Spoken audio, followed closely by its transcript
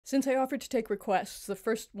Since I offered to take requests, the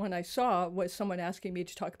first one I saw was someone asking me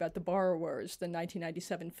to talk about The Borrowers, the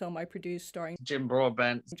 1997 film I produced starring Jim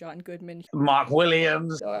Broadbent, John Goodman, Mark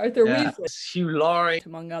Williams, Arthur Weasley, Hugh Laurie,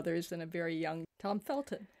 among others, and a very young Tom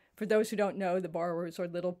Felton. For those who don't know, the borrowers are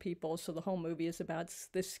little people, so the whole movie is about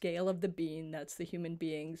the scale of the bean, that's the human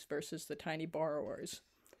beings, versus the tiny borrowers.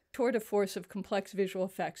 Tour de force of complex visual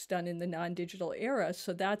effects done in the non-digital era,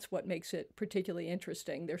 so that's what makes it particularly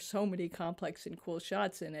interesting. There's so many complex and cool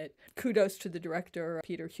shots in it. Kudos to the director,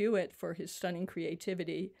 Peter Hewitt, for his stunning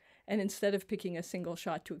creativity. And instead of picking a single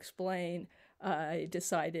shot to explain, I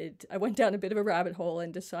went down a bit of a rabbit hole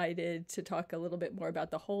and decided to talk a little bit more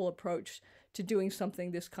about the whole approach to doing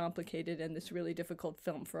something this complicated and this really difficult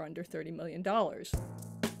film for under $30 million.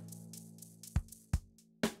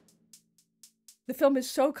 The film is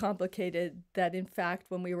so complicated that, in fact,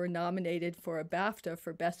 when we were nominated for a BAFTA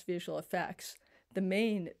for Best Visual Effects, the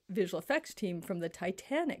main visual effects team from the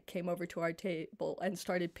Titanic came over to our table and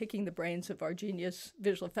started picking the brains of our genius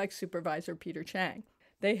visual effects supervisor, Peter Chang.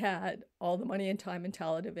 They had all the money and time and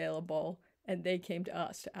talent available, and they came to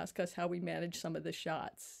us to ask us how we managed some of the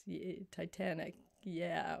shots. Titanic.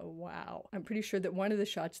 Yeah, wow. I'm pretty sure that one of the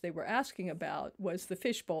shots they were asking about was the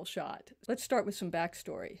fishbowl shot. Let's start with some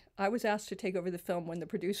backstory. I was asked to take over the film when the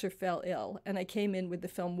producer fell ill, and I came in with the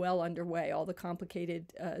film well underway. All the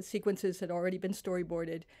complicated sequences had already been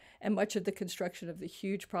storyboarded, and much of the construction of the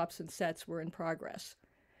huge props and sets were in progress.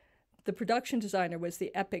 The production designer was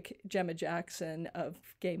the epic Gemma Jackson of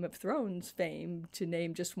Game of Thrones fame, to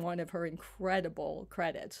name just one of her incredible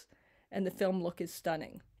credits, and the film look is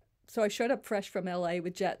stunning. So I showed up fresh from LA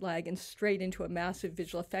with jet lag and straight into a massive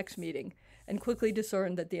visual effects meeting, and quickly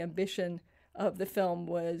discerned that the ambition of the film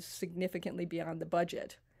was significantly beyond the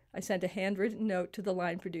budget. I sent a handwritten note to the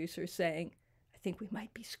line producer saying, "I think we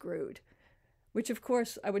might be screwed," which of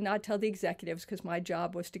course I would not tell the executives because my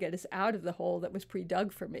job was to get us out of the hole that was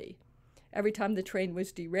pre-dug for me. Every time the train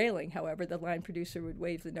was derailing, however, the line producer would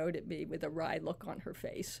wave the note at me with a wry look on her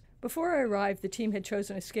face. Before I arrived, the team had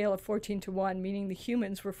chosen a scale of 14:1, meaning the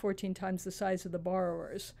humans were 14 times the size of the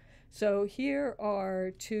borrowers. So here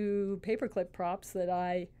are two paperclip props that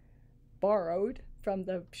I borrowed from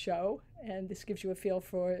the show, and this gives you a feel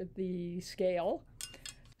for the scale.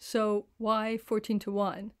 So why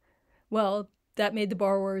 14:1? Well, that made the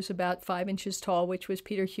borrowers about 5 inches tall, which was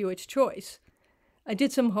Peter Hewitt's choice. I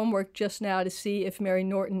did some homework just now to see if Mary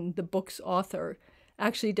Norton, the book's author,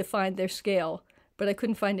 actually defined their scale, but I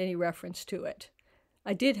couldn't find any reference to it.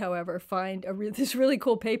 I did, however, find this really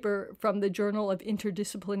cool paper from the Journal of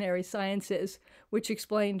Interdisciplinary Sciences, which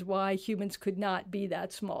explained why humans could not be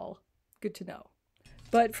that small. Good to know.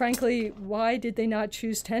 But frankly, why did they not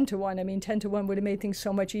choose 10:1? I mean, 10:1 would have made things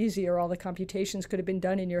so much easier. All the computations could have been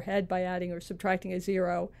done in your head by adding or subtracting a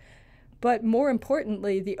zero. But more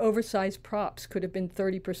importantly, the oversized props could have been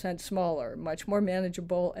 30% smaller, much more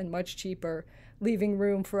manageable and much cheaper, leaving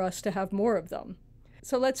room for us to have more of them.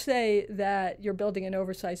 So let's say that you're building an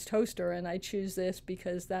oversized toaster, and I choose this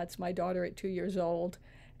because that's my daughter at 2 years old,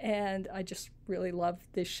 and I just really love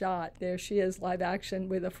this shot. There she is, live action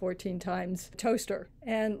with a 14 times toaster.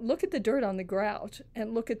 And look at the dirt on the grout,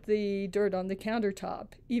 and look at the dirt on the countertop.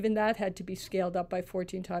 Even that had to be scaled up by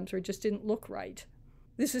 14 times or it just didn't look right.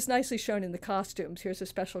 This is nicely shown in the costumes. Here's a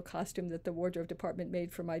special costume that the wardrobe department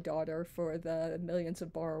made for my daughter for the Millions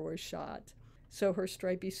of Borrowers shot. So her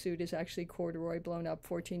stripy suit is actually corduroy blown up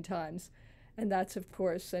 14 times. And that's, of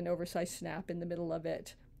course, an oversized snap in the middle of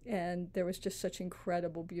it. And there was just such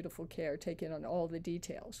incredible, beautiful care taken on all the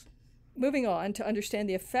details. Moving on, to understand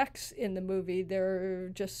the effects in the movie, there are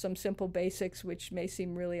just some simple basics which may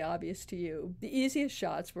seem really obvious to you. The easiest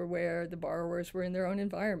shots were where the borrowers were in their own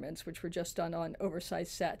environments, which were just done on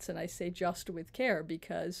oversized sets. And I say just with care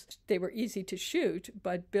because they were easy to shoot,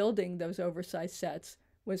 but building those oversized sets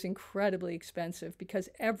was incredibly expensive because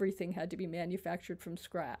everything had to be manufactured from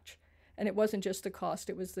scratch. And it wasn't just the cost,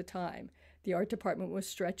 it was the time. The art department was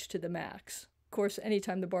stretched to the max. Of course,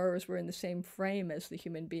 anytime the borrowers were in the same frame as the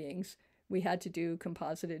human beings, we had to do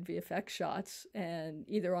composited VFX shots, and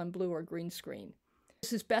either on blue or green screen.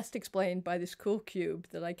 This is best explained by this cool cube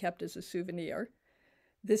that I kept as a souvenir.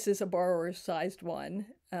 This is a borrower-sized one,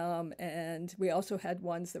 and we also had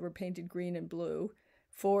ones that were painted green and blue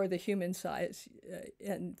for the human size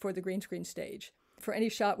and for the green screen stage. For any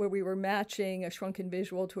shot where we were matching a shrunken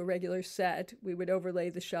visual to a regular set, we would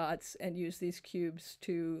overlay the shots and use these cubes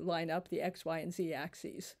to line up the X, Y, and Z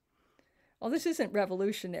axes. Well, this isn't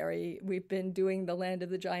revolutionary. We've been doing the Land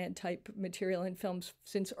of the Giant type material in films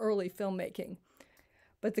since early filmmaking.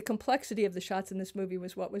 But the complexity of the shots in this movie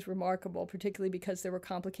was what was remarkable, particularly because there were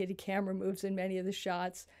complicated camera moves in many of the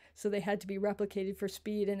shots, so they had to be replicated for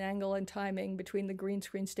speed and angle and timing between the green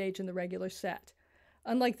screen stage and the regular set.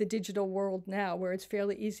 Unlike the digital world now, where it's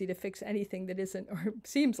fairly easy to fix anything that isn't, or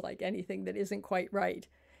seems like anything that isn't quite right,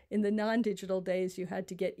 in the non-digital days, you had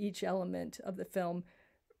to get each element of the film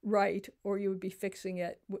right, or you would be fixing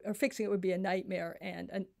it, or fixing it would be a nightmare,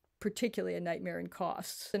 and particularly a nightmare in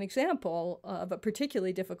costs. An example of a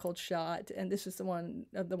particularly difficult shot, and this is the one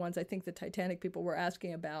of the ones I think the Titanic people were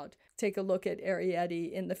asking about. Take a look at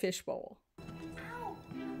Arrietty in the fishbowl. Ow.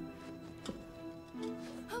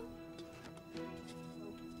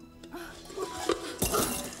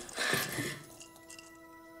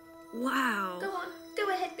 Wow. Go on, go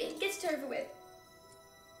ahead, Bean. Get it over with.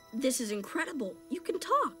 This is incredible. You can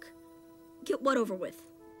talk. Get what over with?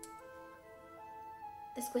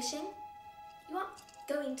 The squishing? You aren't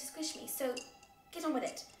going to squish me, so get on with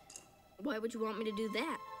it. Why would you want me to do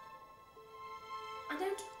that? I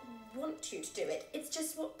don't want you to do it. It's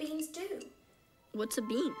just what beans do. What's a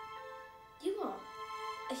bean? You are.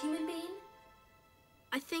 A human being?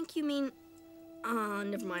 I think you mean...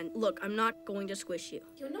 never mind. Look, I'm not going to squish you.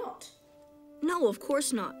 You're not. No, of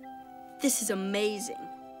course not. This is amazing.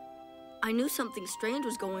 I knew something strange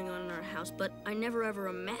was going on in our house, but I never ever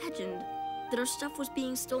imagined that our stuff was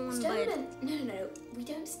being stolen by... Stolen? No. We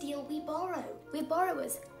don't steal, we borrow. We're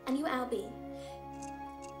borrowers, and you're our bean.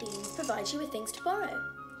 Beans provide you with things to borrow,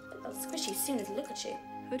 but they'll squish you soon as they look at you.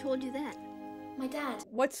 Who told you that? My dad.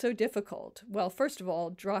 What's so difficult? Well, first of all,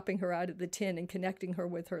 dropping her out of the tin and connecting her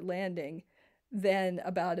with her landing, then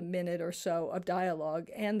about a minute or so of dialogue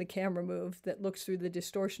and the camera move that looks through the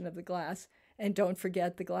distortion of the glass. And don't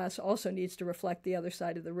forget, the glass also needs to reflect the other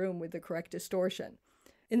side of the room with the correct distortion.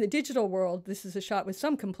 In the digital world, this is a shot with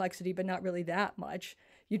some complexity, but not really that much.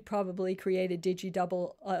 You'd probably create a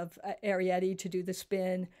digi-double of Arrietty to do the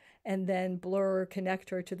spin, and then blur, connect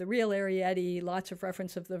her to the real Arrietty, lots of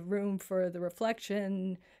reference of the room for the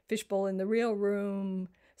reflection, fishbowl in the real room,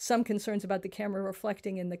 some concerns about the camera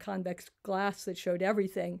reflecting in the convex glass that showed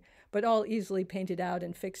everything, but all easily painted out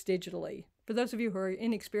and fixed digitally. For those of you who are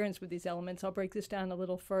inexperienced with these elements, I'll break this down a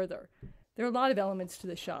little further. There are a lot of elements to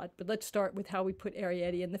the shot, but let's start with how we put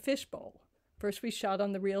Arrietty in the fishbowl. First, we shot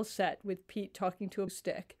on the real set with Pete talking to a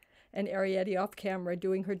stick and Arrietty off camera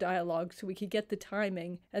doing her dialogue so we could get the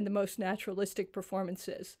timing and the most naturalistic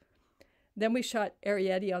performances. Then we shot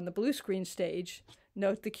Arrietty on the blue screen stage.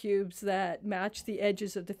 Note the cubes that match the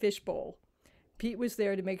edges of the fishbowl. Pete was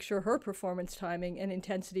there to make sure her performance timing and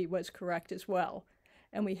intensity was correct as well.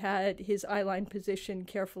 And we had his eyeline position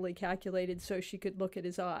carefully calculated so she could look at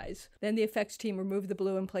his eyes. Then the effects team removed the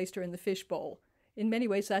blue and placed her in the fishbowl. In many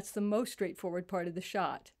ways, that's the most straightforward part of the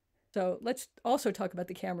shot. So let's also talk about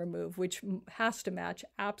the camera move, which has to match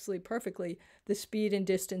absolutely perfectly the speed and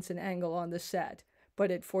distance and angle on the set,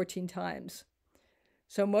 but at 14 times.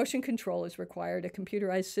 So motion control is required, a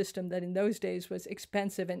computerized system that in those days was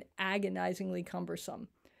expensive and agonizingly cumbersome.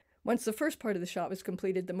 Once the first part of the shot was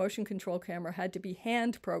completed, the motion control camera had to be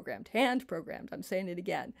hand-programmed, I'm saying it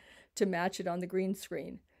again, to match it on the green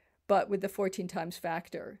screen, but with the 14 times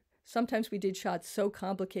factor. Sometimes we did shots so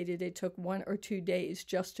complicated it took 1 or 2 days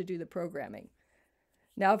just to do the programming.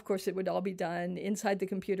 Now, of course, it would all be done inside the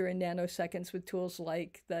computer in nanoseconds with tools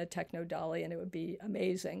like the Techno Dolly, and it would be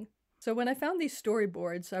amazing. So when I found these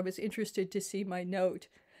storyboards, I was interested to see my note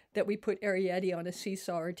that we put Arrietty on a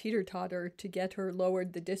seesaw or teeter-totter to get her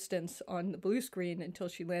lowered the distance on the blue screen until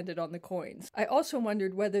she landed on the coins. I also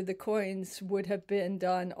wondered whether the coins would have been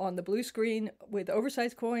done on the blue screen with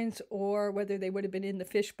oversized coins or whether they would have been in the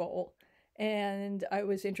fishbowl. And I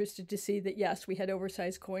was interested to see that, yes, we had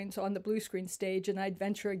oversized coins on the blue screen stage, and I'd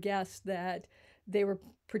venture a guess that they were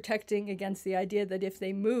protecting against the idea that if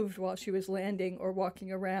they moved while she was landing or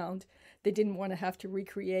walking around, they didn't want to have to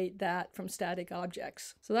recreate that from static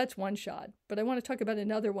objects. So that's one shot. But I want to talk about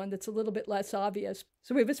another one that's a little bit less obvious.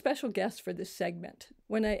 So we have a special guest for this segment.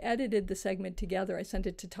 When I edited the segment together, I sent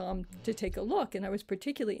it to Tom to take a look, and I was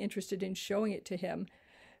particularly interested in showing it to him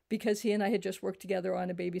because he and I had just worked together on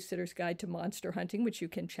A Babysitter's Guide to Monster Hunting, which you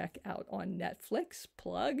can check out on Netflix.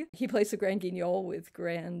 Plug. He plays the Grand Guignol with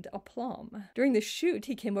grand aplomb. During the shoot,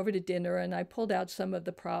 he came over to dinner, and I pulled out some of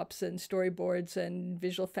the props and storyboards and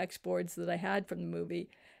visual effects boards that I had from the movie.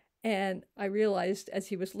 And I realized as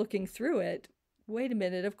he was looking through it, wait a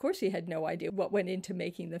minute, of course he had no idea what went into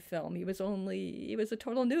making the film. He was a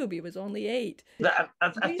total noob. He was only 8.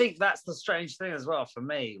 I think that's the strange thing as well for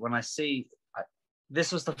me when I see...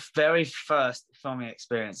 This was the very first filming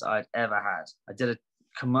experience I'd ever had. I did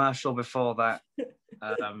commercial before that,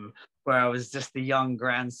 where I was just the young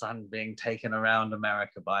grandson being taken around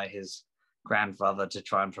America by his grandfather to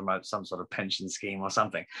try and promote some sort of pension scheme or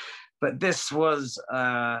something. But this was,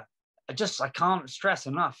 I can't stress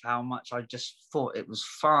enough how much I just thought it was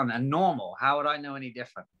fun and normal. How would I know any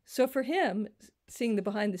different? So for him, seeing the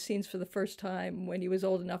behind the scenes for the first time when he was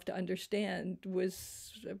old enough to understand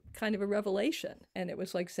was kind of a revelation. And it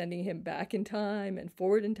was like sending him back in time and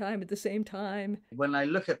forward in time at the same time. When I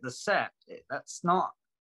look at the set, that's not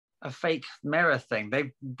a fake mirror thing.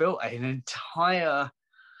 They built an entire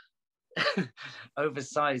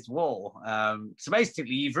oversized wall. So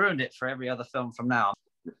basically, you've ruined it for every other film from now.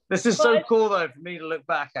 This is so cool, though, for me to look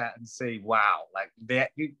back at and see, wow, like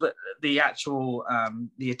the actual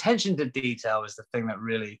the attention to detail is the thing that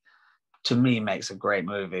really, to me, makes a great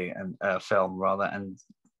movie and film rather. And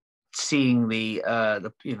seeing the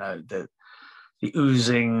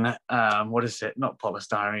oozing, what is it? Not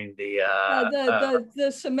polystyrene.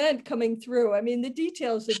 The cement coming through. I mean, the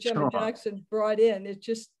details that Gemma Jackson brought in is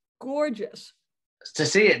just gorgeous. To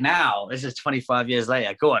see it now, this is 25 years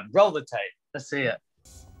later. Go on, roll the tape. Let's see it.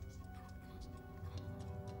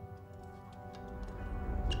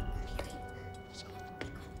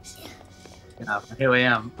 Here I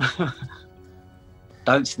am.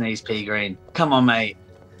 Don't sneeze, Peagreen. Come on, mate.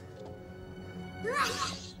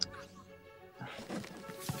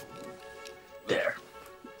 There.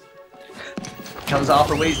 Comes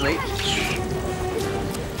Arthur Weasley.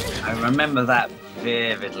 I remember that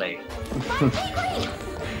vividly.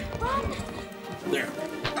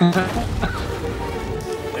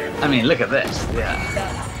 I mean, look at this. Yeah.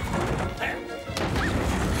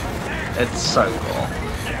 It's so cool.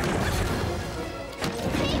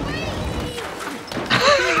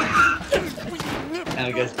 And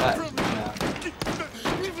it goes back.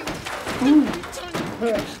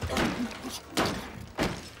 Yeah.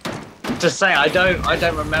 Just saying, I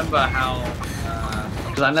don't remember how,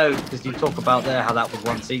 because I know, because you talk about there how that was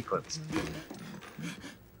one sequence.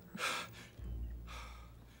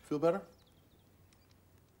 Feel better?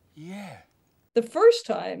 Yeah. The first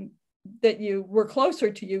time that you were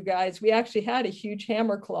closer to you guys, we actually had a huge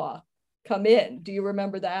hammer claw come in. Do you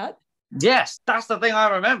remember that? Yes, that's the thing I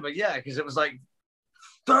remember. Yeah, because it was like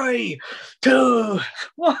 3, 2,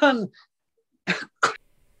 1.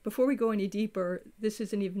 Before we go any deeper, this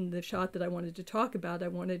isn't even the shot that I wanted to talk about. I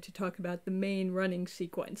wanted to talk about the main running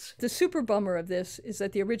sequence. The super bummer of this is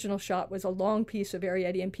that the original shot was a long piece of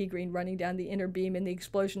Arietti and Peagreen running down the inner beam and the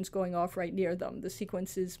explosions going off right near them. The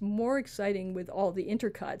sequence is more exciting with all the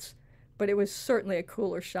intercuts, but it was certainly a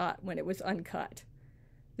cooler shot when it was uncut.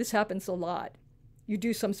 This happens a lot. You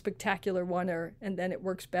do some spectacular oneer and then it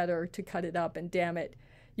works better to cut it up, and damn it,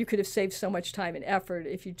 you could have saved so much time and effort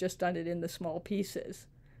if you'd just done it in the small pieces.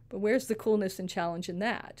 But where's the coolness and challenge in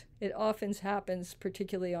that? It often happens,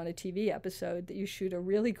 particularly on a TV episode, that you shoot a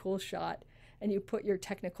really cool shot and you put your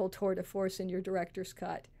technical tour de force in your director's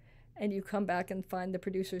cut, and you come back and find the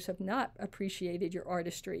producers have not appreciated your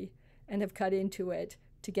artistry and have cut into it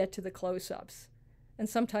to get to the close-ups. And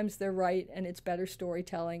sometimes they're right and it's better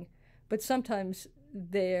storytelling, but sometimes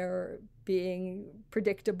they're being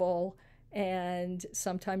predictable and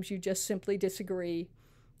sometimes you just simply disagree.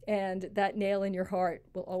 And that nail in your heart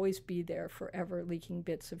will always be there, forever leaking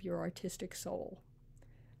bits of your artistic soul.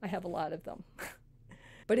 I have a lot of them.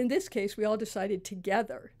 But in this case, we all decided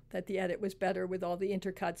together that the edit was better with all the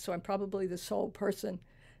intercuts, so I'm probably the sole person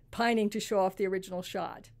pining to show off the original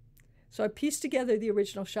shot. So I pieced together the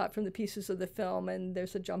original shot from the pieces of the film, and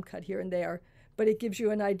there's a jump cut here and there, but it gives you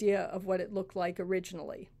an idea of what it looked like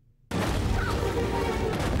originally.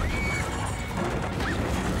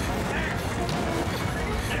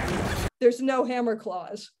 There's no hammer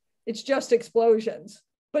claws. It's just explosions.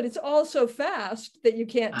 But it's all so fast that you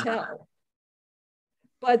can't tell.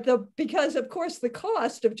 But because, of course, the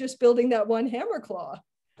cost of just building that one hammer claw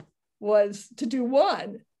was to do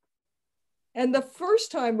one. And the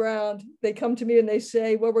first time round, they come to me and they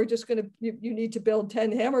say, well, we're just going to, you need to build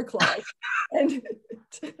 10 hammer claws. And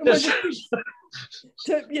these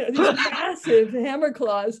massive hammer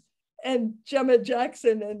claws. And Gemma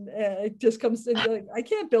Jackson and just comes in like, I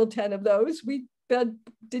can't build 10 of those. We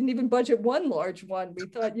didn't even budget one large one. We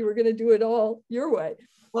thought you were going to do it all your way.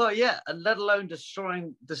 Well, yeah, and let alone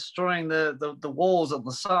destroying the walls on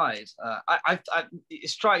the side. It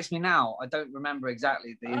strikes me now. I don't remember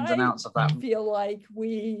exactly the ins and outs of that. I feel like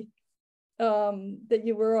that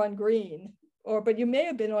you were on green, but you may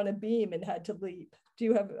have been on a beam and had to leap. Do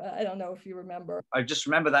you have? I don't know if you remember. I just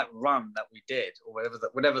remember that run that we did, or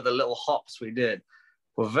whatever the little hops we did,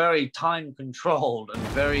 were very time controlled and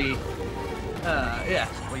very, yeah.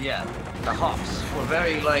 Well, yeah. the hops were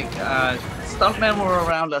very like stuntmen were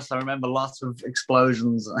around us. I remember lots of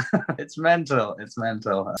explosions. It's mental. It's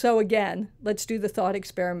mental. So again, let's do the thought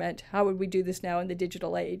experiment. How would we do this now in the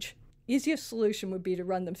digital age? Easiest solution would be to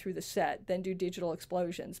run them through the set, then do digital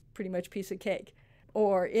explosions. Pretty much piece of cake.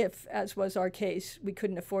 Or if, as was our case, we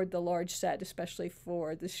couldn't afford the large set, especially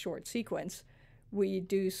for this short sequence, we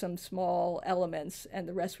do some small elements and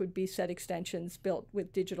the rest would be set extensions built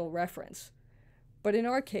with digital reference. But in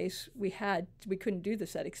our case, we couldn't do the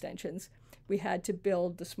set extensions. We had to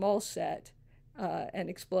build the small set and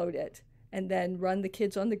explode it, and then run the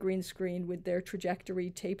kids on the green screen with their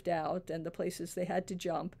trajectory taped out and the places they had to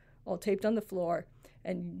jump, all taped on the floor,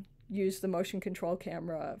 and use the motion control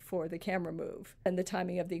camera for the camera move. And the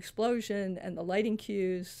timing of the explosion and the lighting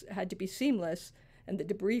cues had to be seamless, and the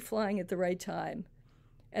debris flying at the right time.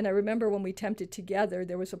 And I remember when we temped together,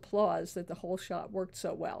 there was applause that the whole shot worked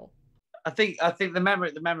so well. I think the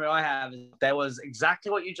memory I have is there was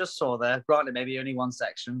exactly what you just saw there. Granted, maybe only one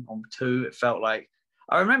section or two. It felt like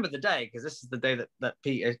I remember the day because this is the day that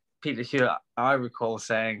Peter Hewitt, I recall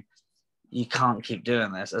saying, "You can't keep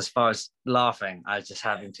doing this." As far as laughing, I was just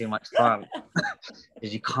having too much fun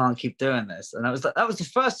because you can't keep doing this. And that was the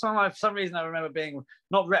first time for some reason I remember being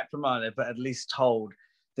not reprimanded, but at least told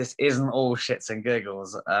this isn't all shits and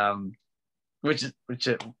giggles. Which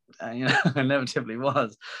it inevitably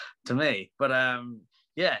was to me, but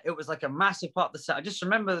yeah, it was like a massive part of the set. I just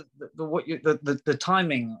remember the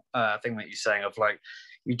timing thing that you're saying of like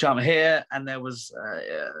you jump here, and there was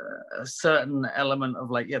a certain element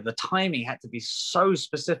of like the timing had to be so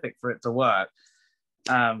specific for it to work.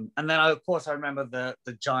 And then of course I remember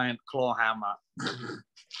the giant claw hammer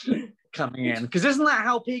coming in, because isn't that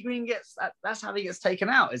how Peagreen gets? That's how he gets taken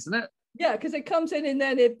out, isn't it? Yeah, because it comes in and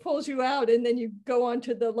then it pulls you out and then you go on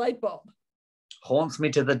to the light bulb. Haunts me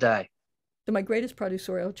to the day. So my greatest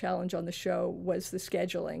producerial challenge on the show was the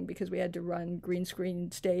scheduling, because we had to run green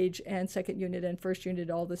screen stage and second unit and first unit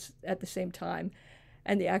all this at the same time.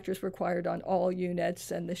 And the actors required on all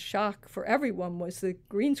units, and the shock for everyone was the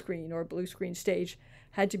green screen or blue screen stage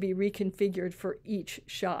had to be reconfigured for each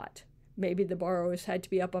shot. Maybe the borrowers had to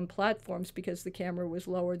be up on platforms because the camera was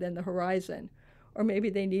lower than the horizon. Or maybe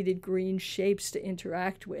they needed green shapes to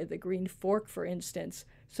interact with, a green fork, for instance,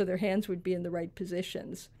 so their hands would be in the right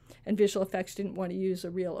positions. And visual effects didn't want to use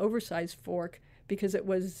a real oversized fork because it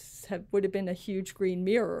would have been a huge green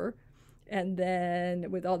mirror. And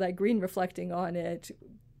then with all that green reflecting on it,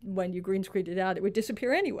 when you green screened it out, it would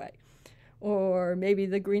disappear anyway. Or maybe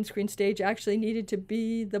the green screen stage actually needed to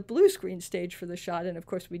be the blue screen stage for the shot. And of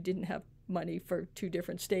course, we didn't have money for two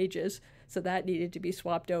different stages, so that needed to be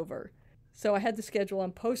swapped over. So I had the schedule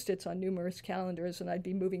on Post-its on numerous calendars, and I'd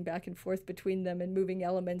be moving back and forth between them and moving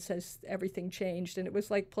elements as everything changed. And it was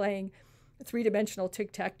like playing three-dimensional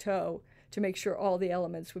tic-tac-toe to make sure all the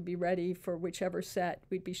elements would be ready for whichever set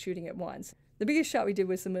we'd be shooting at once. The biggest shot we did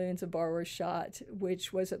was the Millions of Borrowers shot,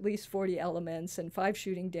 which was at least 40 elements and 5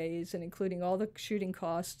 shooting days, and including all the shooting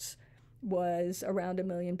costs was around £1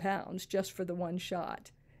 million just for the one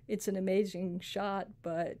shot. It's an amazing shot,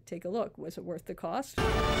 but take a look. Was it worth the cost?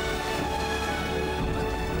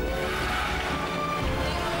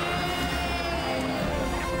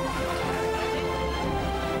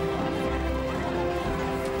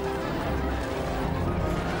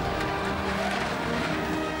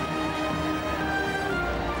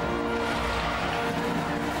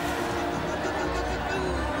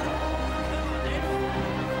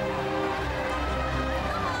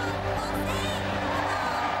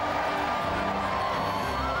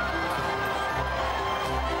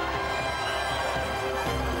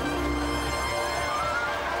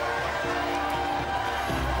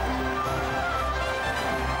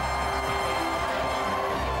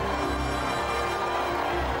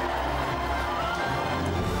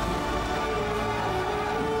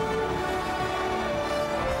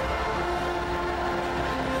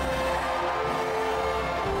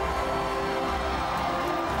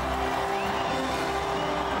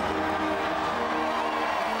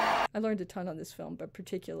 I learned a ton on this film, but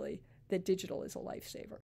particularly that digital is a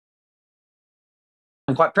lifesaver.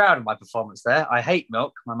 I'm quite proud of my performance there. I hate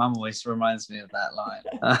milk. My mum always reminds me of that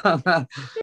line.